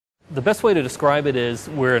The best way to describe it is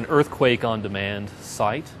we're an earthquake on demand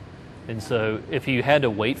site. And so if you had to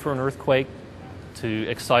wait for an earthquake to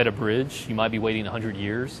excite a bridge, you might be waiting 100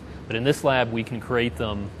 years. But in this lab, we can create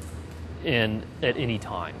them at any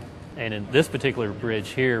time. And in this particular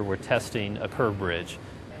bridge here, we're testing a curved bridge.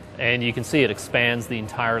 And you can see it expands the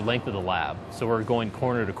entire length of the lab. So we're going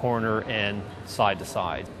corner to corner and side to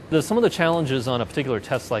side. Some of the challenges on a particular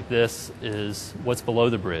test like this is what's below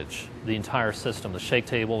the bridge, the entire system, the shake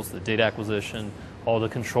tables, the data acquisition, all the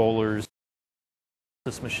controllers,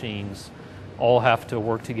 machines, all have to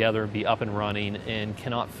work together, be up and running, and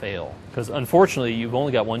cannot fail. Because unfortunately, you've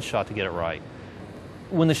only got one shot to get it right.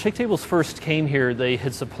 When the shake tables first came here, they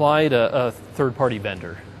had supplied a third-party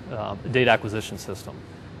vendor, a data acquisition system.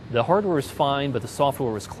 The hardware was fine, but the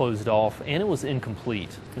software was closed off, and it was incomplete.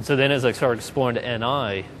 And so then as I started exploring the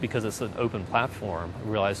NI, because it's an open platform, I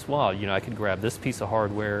realized, wow, I could grab this piece of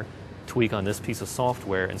hardware, tweak on this piece of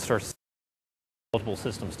software, and start multiple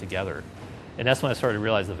systems together. And that's when I started to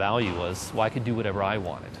realize the value was, well, I could do whatever I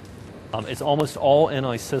wanted. It's almost all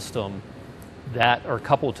NI system that are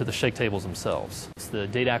coupled to the shake tables themselves. It's the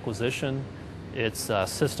data acquisition. It's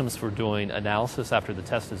systems for doing analysis after the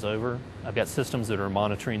test is over. I've got systems that are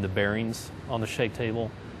monitoring the bearings on the shake table.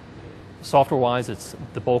 Software-wise,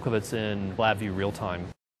 the bulk of it's in LabVIEW real-time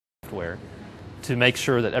software to make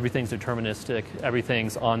sure that everything's deterministic,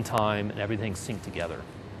 everything's on time, and everything's synced together.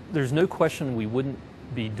 There's no question we wouldn't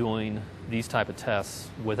be doing these type of tests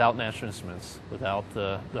without National Instruments, without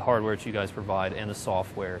the hardware that you guys provide and the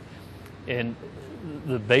software. And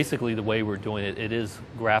basically the way we're doing it, it is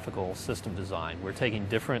graphical system design. We're taking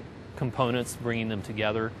different components, bringing them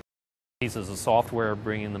together, pieces of software,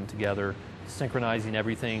 bringing them together, synchronizing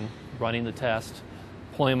everything, running the test,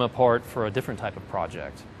 pulling them apart for a different type of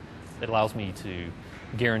project. It allows me to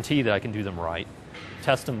guarantee that I can do them right,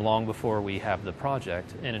 test them long before we have the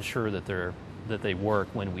project, and ensure that they work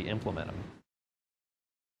when we implement them.